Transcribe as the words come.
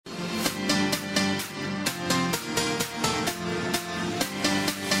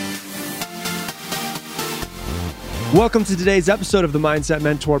Welcome to today's episode of the Mindset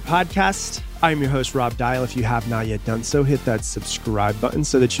Mentor Podcast. I'm your host, Rob Dial. If you have not yet done so, hit that subscribe button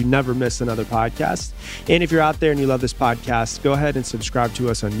so that you never miss another podcast. And if you're out there and you love this podcast, go ahead and subscribe to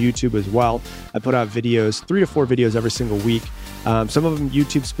us on YouTube as well. I put out videos, 3 to 4 videos every single week. Some of them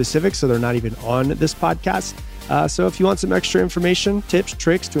YouTube specific, so they're not even on this podcast. So if you want some extra information, tips,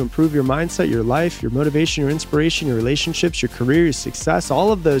 tricks to improve your mindset, your life, your motivation, your inspiration, your relationships, your career, your success,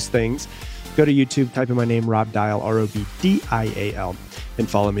 all of those things, go to YouTube, type in my name, Rob Dial, Robdial, and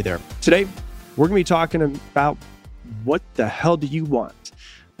follow me there. Today, we're going to be talking about what the hell do you want?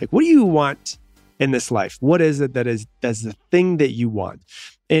 Like, what do you want in this life? What is it that's the thing that you want?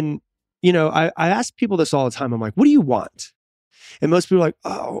 And, you know, I ask people this all the time. I'm like, what do you want? And most people are like,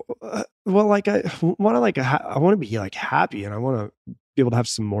 I want to be like happy, and I want to be able to have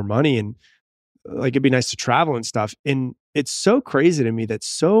some more money, and like it'd be nice to travel and stuff. And it's so crazy to me that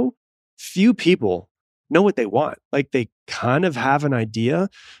so few people know what they want. Like, they kind of have an idea,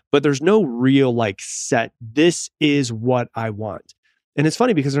 but there's no real like set, this is what I want. And it's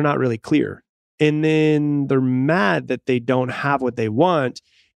funny because they're not really clear. And then they're mad that they don't have what they want,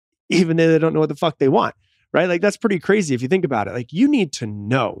 even though they don't know what the fuck they want, right? Like, that's pretty crazy if you think about it. Like, you need to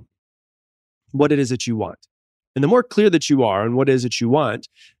know what it is that you want. And the more clear that you are on what it is that you want,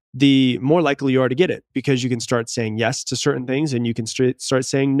 the more likely you are to get it, because you can start saying yes to certain things and you can start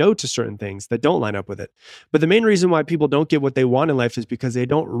saying no to certain things that don't line up with it. But the main reason why people don't get what they want in life is because they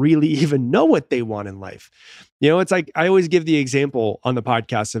don't really even know what they want in life. You know, it's like, I always give the example on the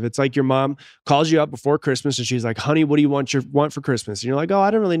podcast of, it's like your mom calls you up before Christmas and she's like, honey, what do you want for Christmas? And you're like, oh,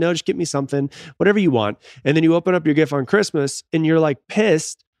 I don't really know. Just get me something, whatever you want. And then you open up your gift on Christmas and you're like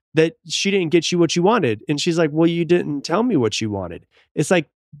pissed that she didn't get you what you wanted. And she's like, well, you didn't tell me what you wanted. It's like,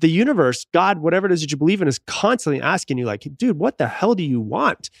 the universe, God, whatever it is that you believe in, is constantly asking you like, dude, what the hell do you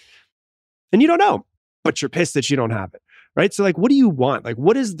want? And you don't know, but you're pissed that you don't have it, right? So like, what do you want? Like,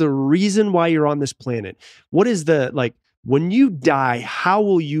 what is the reason why you're on this planet? What is the, like, when you die, how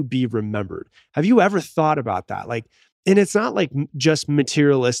will you be remembered? Have you ever thought about that? Like, and it's not like just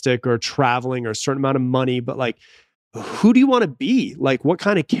materialistic or traveling or a certain amount of money, but like, who do you want to be? Like, what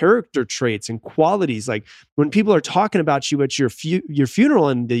kind of character traits and qualities? Like, when people are talking about you at your funeral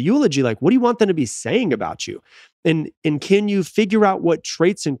and the eulogy, like, what do you want them to be saying about you? And can you figure out what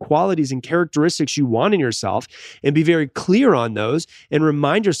traits and qualities and characteristics you want in yourself and be very clear on those and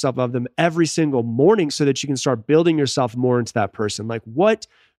remind yourself of them every single morning so that you can start building yourself more into that person? Like, what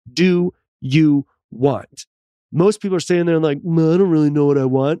do you want? Most people are sitting there like, I don't really know what I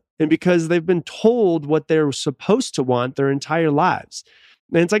want. And because they've been told what they're supposed to want their entire lives.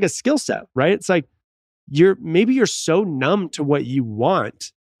 And it's like a skill set, right? It's like, maybe you're so numb to what you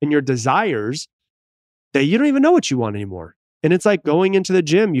want and your desires that you don't even know what you want anymore. And it's like going into the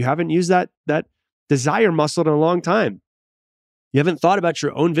gym. You haven't used that desire muscle in a long time. You haven't thought about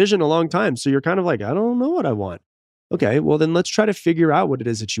your own vision in a long time. So you're kind of like, I don't know what I want. Okay, well then let's try to figure out what it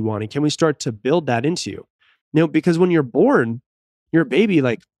is that you want. And can we start to build that into you? You know, because when you're born, you're a baby,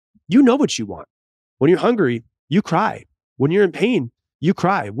 like, you know what you want. When you're hungry, you cry. When you're in pain, you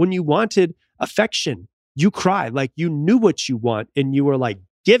cry. When you wanted affection, you cry. Like, you knew what you want and you were like,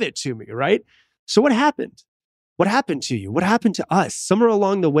 give it to me, right? So what happened? What happened to you? What happened to us? Somewhere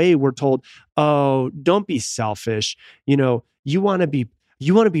along the way, we're told, oh, don't be selfish. You know, you want to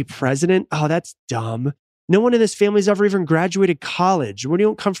be president? Oh, that's dumb. No one in this family's ever even graduated college. We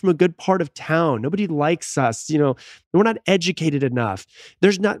don't come from a good part of town. Nobody likes us. You know, we're not educated enough.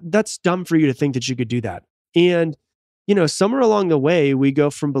 That's dumb for you to think that you could do that. And, you know, somewhere along the way, we go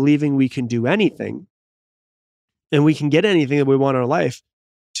from believing we can do anything and we can get anything that we want in our life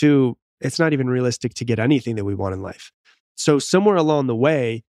to, it's not even realistic to get anything that we want in life. So somewhere along the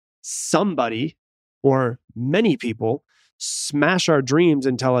way, somebody or many people smash our dreams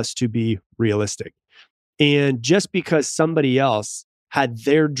and tell us to be realistic. And just because somebody else had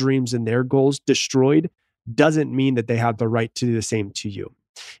their dreams and their goals destroyed doesn't mean that they have the right to do the same to you.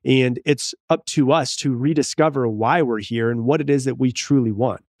 And it's up to us to rediscover why we're here and what it is that we truly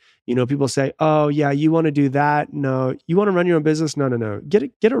want. You know, people say, oh yeah, you want to do that? No. You want to run your own business? No.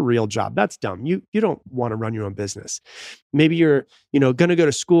 Get a real job. That's dumb. You don't want to run your own business. Maybe you're, going to go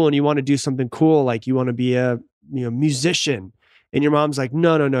to school and you want to do something cool. Like you want to be a, musician, and your mom's like,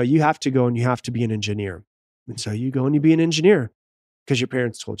 no, you have to go and you have to be an engineer. And so you go and you be an engineer because your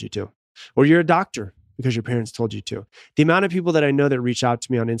parents told you to, or you're a doctor because your parents told you to. The amount of people that I know that reach out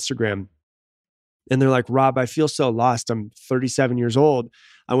to me on Instagram and they're like, Rob, I feel so lost. I'm 37 years old.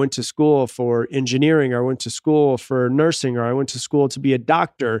 I went to school for engineering, or I went to school for nursing, or I went to school to be a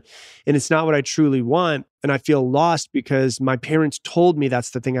doctor, and it's not what I truly want. And I feel lost because my parents told me that's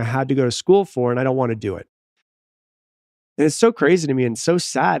the thing I had to go to school for, and I don't want to do it. And it's so crazy to me and so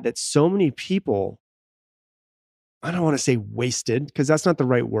sad that so many people, I don't want to say wasted, because that's not the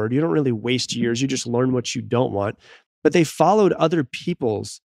right word. You don't really waste years. You just learn what you don't want. But they followed other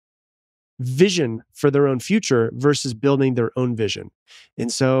people's vision for their own future versus building their own vision.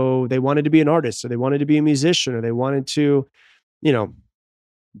 And so they wanted to be an artist, or they wanted to be a musician, or they wanted to, you know,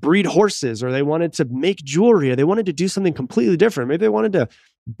 breed horses, or they wanted to make jewelry, or they wanted to do something completely different. Maybe they wanted to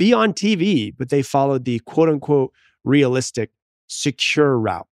be on TV, but they followed the quote unquote realistic, secure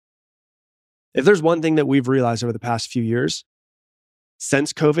route. If there's one thing that we've realized over the past few years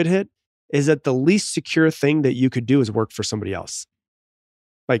since COVID hit, is that the least secure thing that you could do is work for somebody else.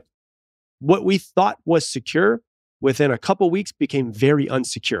 Like, what we thought was secure within a couple weeks became very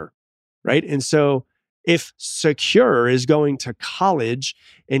unsecure, right? And so if secure is going to college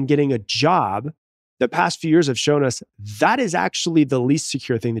and getting a job, the past few years have shown us that is actually the least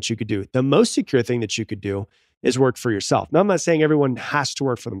secure thing that you could do. The most secure thing that you could do is work for yourself. Now, I'm not saying everyone has to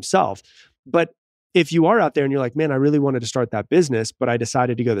work for themselves, but if you are out there and you're like, man, I really wanted to start that business, but I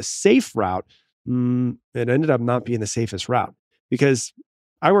decided to go the safe route, it ended up not being the safest route, because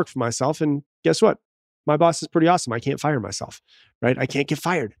I work for myself, and guess what? My boss is pretty awesome. I can't fire myself, right? I can't get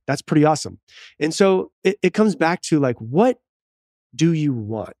fired. That's pretty awesome. And so it comes back to like, what do you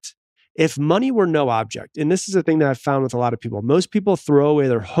want? If money were no object, and this is a thing that I've found with a lot of people, most people throw away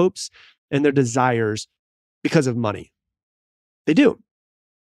their hopes and their desires because of money. They do.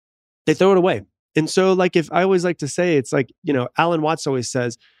 They throw it away. And so like, if I always like to say, it's like, Alan Watts always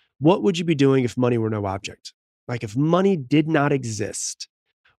says, what would you be doing if money were no object? Like, if money did not exist,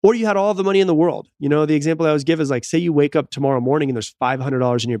 or you had all the money in the world. The example I always give is like, say you wake up tomorrow morning and there's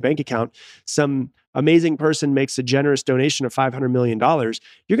 $500 in your bank account. Some amazing person makes a generous donation of $500 million.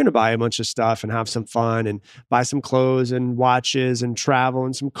 You're going to buy a bunch of stuff and have some fun and buy some clothes and watches and travel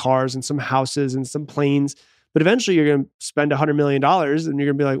and some cars and some houses and some planes. But eventually you're going to spend $100 million and you're going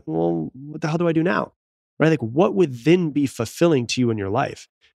to be like, well, what the hell do I do now? Right? Like, what would then be fulfilling to you in your life?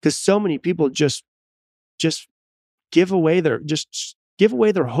 Because so many people just give away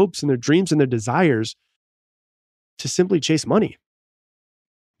their hopes and their dreams and their desires to simply chase money.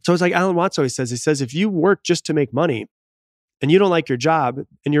 So it's like Alan Watts always says, he says, if you work just to make money and you don't like your job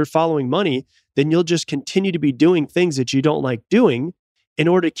and you're following money, then you'll just continue to be doing things that you don't like doing in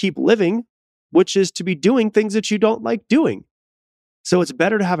order to keep living, which is to be doing things that you don't like doing. So it's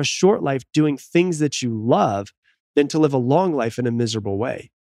better to have a short life doing things that you love than to live a long life in a miserable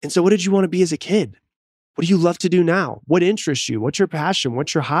way. And so what did you want to be as a kid? What do you love to do now? What interests you? What's your passion?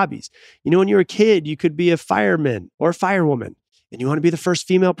 What's your hobbies? When you're a kid, you could be a fireman or a firewoman, and you want to be the first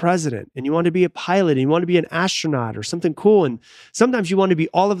female president, and you want to be a pilot, and you want to be an astronaut or something cool. And sometimes you want to be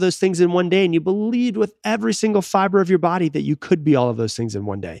all of those things in one day, and you believed with every single fiber of your body that you could be all of those things in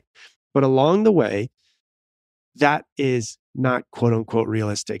one day. But along the way, that is not quote unquote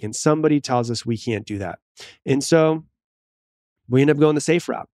realistic. And somebody tells us we can't do that. And so we end up going the safe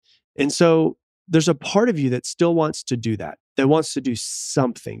route. And so there's a part of you that still wants to do that wants to do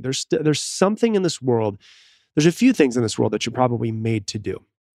something. There's something in this world. There's a few things in this world that you're probably made to do,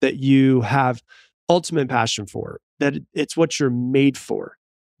 that you have ultimate passion for, that it's what you're made for.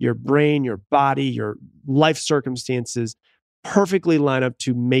 Your brain, your body, your life circumstances perfectly line up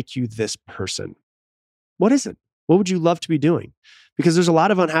to make you this person. What is it? What would you love to be doing? Because there's a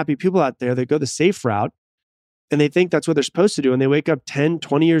lot of unhappy people out there that go the safe route and they think that's what they're supposed to do. And they wake up 10,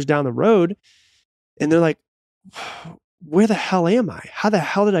 20 years down the road and they're like, where the hell am I? How the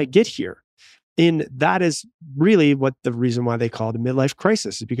hell did I get here? And that is really what the reason why they call it a midlife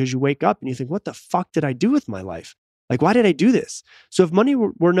crisis, is because you wake up and you think, what the fuck did I do with my life? Like, why did I do this? So if money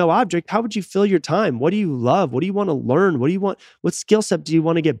were no object, how would you fill your time? What do you love? What do you want to learn? What skill set do you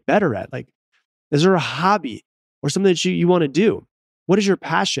want to get better at? Like, is there a hobby or something that you want to do? What is your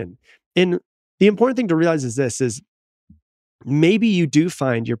passion? And the important thing to realize is this, is maybe you do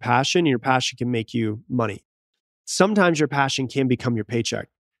find your passion, and your passion can make you money. Sometimes your passion can become your paycheck.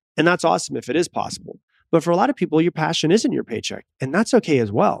 And that's awesome if it is possible. But for a lot of people, your passion isn't your paycheck. And that's okay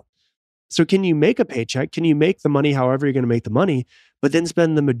as well. So can you make a paycheck? Can you make the money however you're going to make the money, but then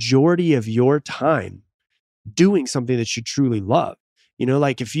spend the majority of your time doing something that you truly love?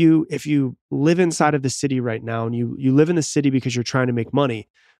 Like if you live inside of the city right now and you live in the city because you're trying to make money,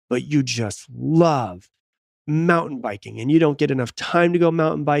 but you just love mountain biking and you don't get enough time to go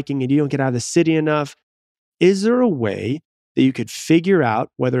mountain biking and you don't get out of the city enough, is there a way that you could figure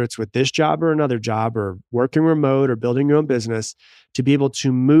out, whether it's with this job or another job or working remote or building your own business, to be able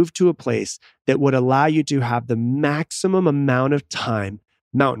to move to a place that would allow you to have the maximum amount of time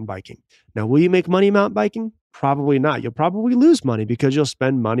mountain biking? Now, will you make money mountain biking? Probably not. You'll probably lose money because you'll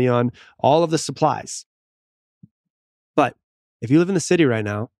spend money on all of the supplies. But if you live in the city right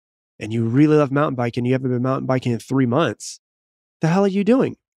now and you really love mountain biking, you haven't been mountain biking in 3 months, the hell are you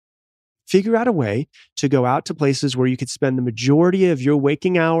doing? Figure out a way to go out to places where you could spend the majority of your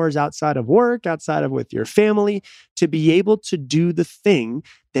waking hours outside of work, outside of with your family, to be able to do the thing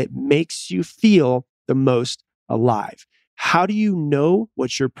that makes you feel the most alive. How do you know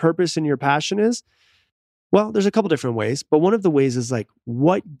what your purpose and your passion is? Well, there's a couple different ways, but one of the ways is like,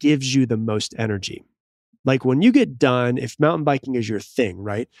 what gives you the most energy? Like when you get done, if mountain biking is your thing,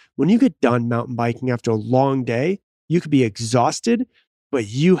 right? When you get done mountain biking after a long day, you could be exhausted, but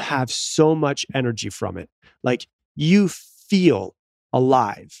you have so much energy from it. Like you feel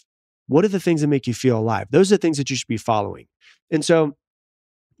alive. What are the things that make you feel alive? Those are the things that you should be following. And so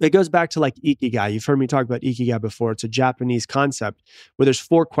it goes back to like Ikigai. You've heard me talk about Ikigai before. It's a Japanese concept where there's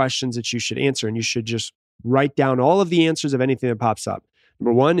 4 questions that you should answer, and you should just write down all of the answers of anything that pops up.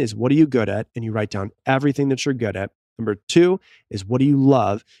 Number 1 is, what are you good at? And you write down everything that you're good at. Number 2 is, what do you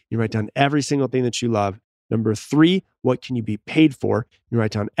love? You write down every single thing that you love. Number 3, what can you be paid for? You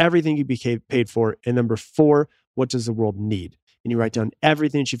write down everything you be paid for. And number 4, what does the world need? And you write down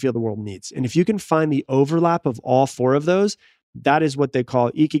everything that you feel the world needs. And if you can find the overlap of all 4 of those, that is what they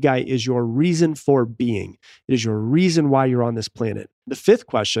call Ikigai, is your reason for being. It is your reason why you're on this planet. The 5th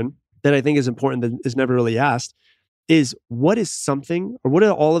question that I think is important that is never really asked is, what is something, or what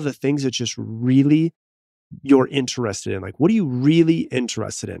are all of the things that just really you're interested in? Like, what are you really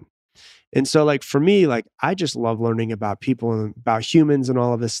interested in? And so like for me, like I just love learning about people and about humans and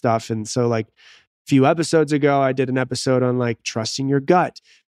all of this stuff. And so like a few episodes ago, I did an episode on like trusting your gut.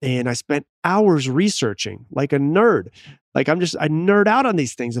 And I spent hours researching like a nerd. Like I nerd out on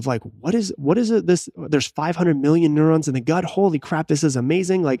these things of like, what is it? There's 500 million neurons in the gut. Holy crap, this is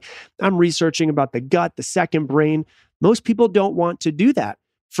amazing. Like I'm researching about the gut, the second brain. Most people don't want to do that.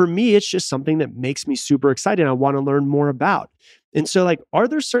 For me, it's just something that makes me super excited. I want to learn more about. And so like, are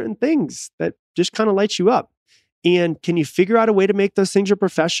there certain things that just kind of light you up? And can you figure out a way to make those things your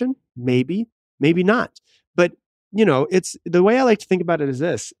profession? Maybe, maybe not. But it's the way I like to think about it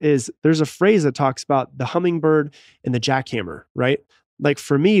is there's a phrase that talks about the hummingbird and the jackhammer, right? Like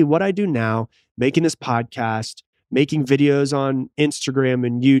for me, what I do now, making this podcast, making videos on Instagram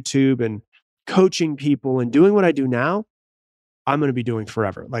and YouTube and coaching people and doing what I do now, I'm going to be doing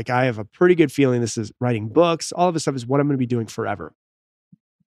forever. Like I have a pretty good feeling this is writing books. All of this stuff is what I'm going to be doing forever.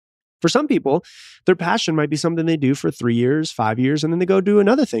 For some people, their passion might be something they do for 3 years, 5 years, and then they go do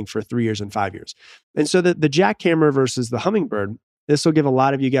another thing for 3 years and 5 years. And so the jackhammer versus the hummingbird, this will give a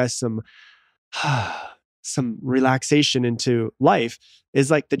lot of you guys some relaxation into life.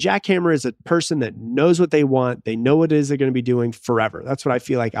 Is like the jackhammer is a person that knows what they want. They know what it is they're going to be doing forever. That's what I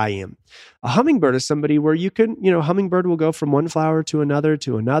feel like I am. A hummingbird is somebody where you can, hummingbird will go from one flower to another,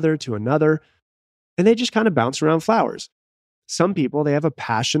 to another, to another, and they just kind of bounce around flowers. Some people, they have a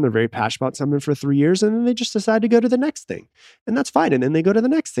passion. They're very passionate about something for 3 years, and then they just decide to go to the next thing. And that's fine. And then they go to the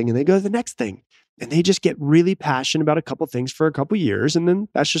next thing, and they go to the next thing. And they just get really passionate about a couple things for a couple years, and then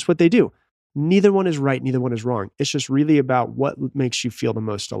that's just what they do. Neither one is right. Neither one is wrong. It's just really about what makes you feel the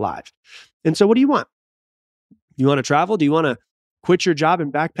most alive. And so what do you want? You want to travel? Do you want to quit your job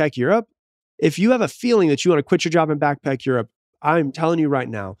and backpack Europe? If you have a feeling that you want to quit your job and backpack Europe, I'm telling you right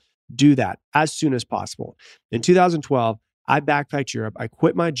now, do that as soon as possible. In 2012, I backpacked Europe. I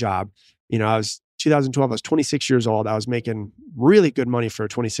quit my job. 2012, I was 26 years old. I was making really good money for a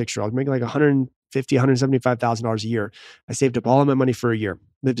 26-year-old. I was making like $150,000, $175,000 a year. I saved up all of my money for a year,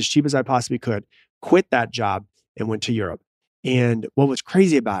 lived as cheap as I possibly could, quit that job and went to Europe. And what was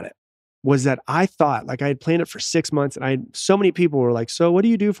crazy about it was that I thought, like I had planned it for 6 months, and so many people were like, so what do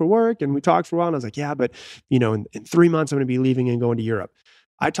you do for work? And we talked for a while, and I was like, yeah, but in 3 months, I'm going to be leaving and going to Europe.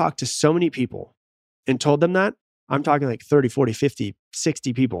 I talked to so many people and told them that. I'm talking like 30, 40, 50,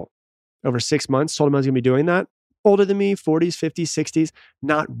 60 people over 6 months, told them I was going to be doing that. Older than me, 40s, 50s, 60s.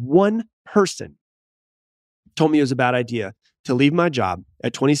 Not one person told me it was a bad idea to leave my job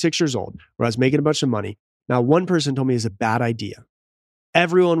at 26 years old, where I was making a bunch of money. Not one person told me it was a bad idea.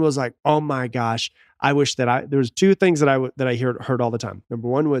 Everyone was like, oh my gosh, I wish that there's 2 things that I heard all the time. Number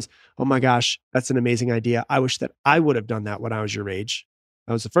 1 was, oh my gosh, that's an amazing idea. I wish that I would have done that when I was your age.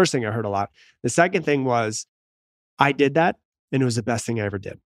 That was the first thing I heard a lot. The second thing was, I did that and it was the best thing I ever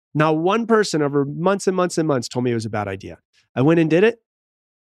did. Not one person over months and months and months told me it was a bad idea. I went and did it.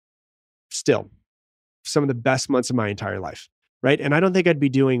 Still, some of the best months of my entire life, right? And I don't think I'd be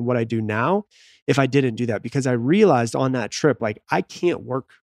doing what I do now if I didn't do that, because I realized on that trip, like I can't work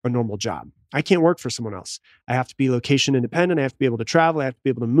a normal job. I can't work for someone else. I have to be location independent. I have to be able to travel. I have to be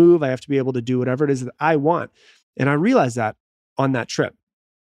able to move. I have to be able to do whatever it is that I want. And I realized that on that trip.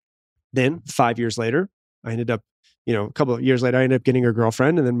 Then 5 years later, I ended up A couple of years later, I ended up getting a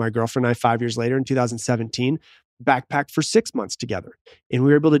girlfriend. And then my girlfriend and I, 5 years later in 2017, backpacked for 6 months together. And we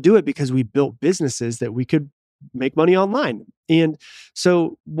were able to do it because we built businesses that we could make money online. And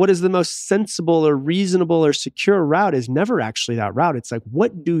so what is the most sensible or reasonable or secure route is never actually that route. It's like,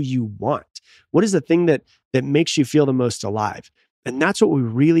 what do you want? What is the thing that makes you feel the most alive? And that's what we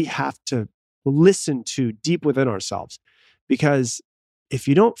really have to listen to deep within ourselves. Because if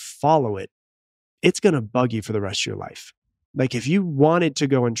you don't follow it, it's going to bug you for the rest of your life. Like if you wanted to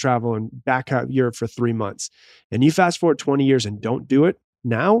go and travel and back out Europe for 3 months and you fast forward 20 years and don't do it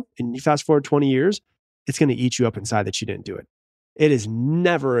now, and you fast forward 20 years, it's going to eat you up inside that you didn't do it. It is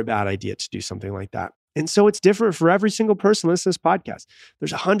never a bad idea to do something like that. And so it's different for every single person listening to this podcast.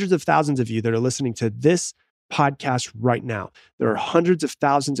 There's hundreds of thousands of you that are listening to this podcast right now. There are hundreds of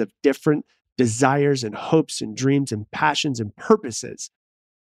thousands of different desires and hopes and dreams and passions and purposes.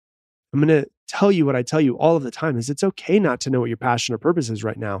 I'm going to tell you what I tell you all of the time is it's okay not to know what your passion or purpose is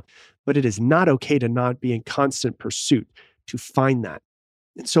right now, but it is not okay to not be in constant pursuit to find that.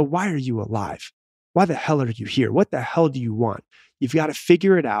 And so why are you alive? Why the hell are you here? What the hell do you want? You've got to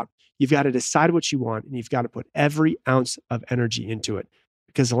figure it out. You've got to decide what you want, and you've got to put every ounce of energy into it,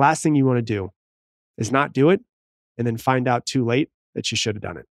 because the last thing you want to do is not do it and then find out too late that you should have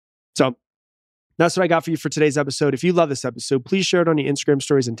done it. So that's what I got for you for today's episode. If you love this episode, please share it on your Instagram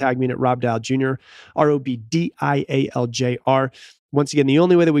stories and tag me in at Rob Dial Jr., ROBDIALJR. Once again, the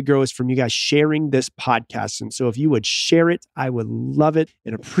only way that we grow is from you guys sharing this podcast. And so if you would share it, I would love it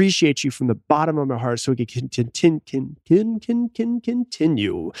and appreciate you from the bottom of my heart so we can continue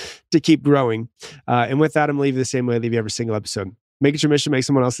to keep growing. And with that, I'm leaving the same way I leave every single episode. Make it your mission, make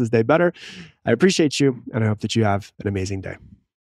someone else's day better. I appreciate you, and I hope that you have an amazing day.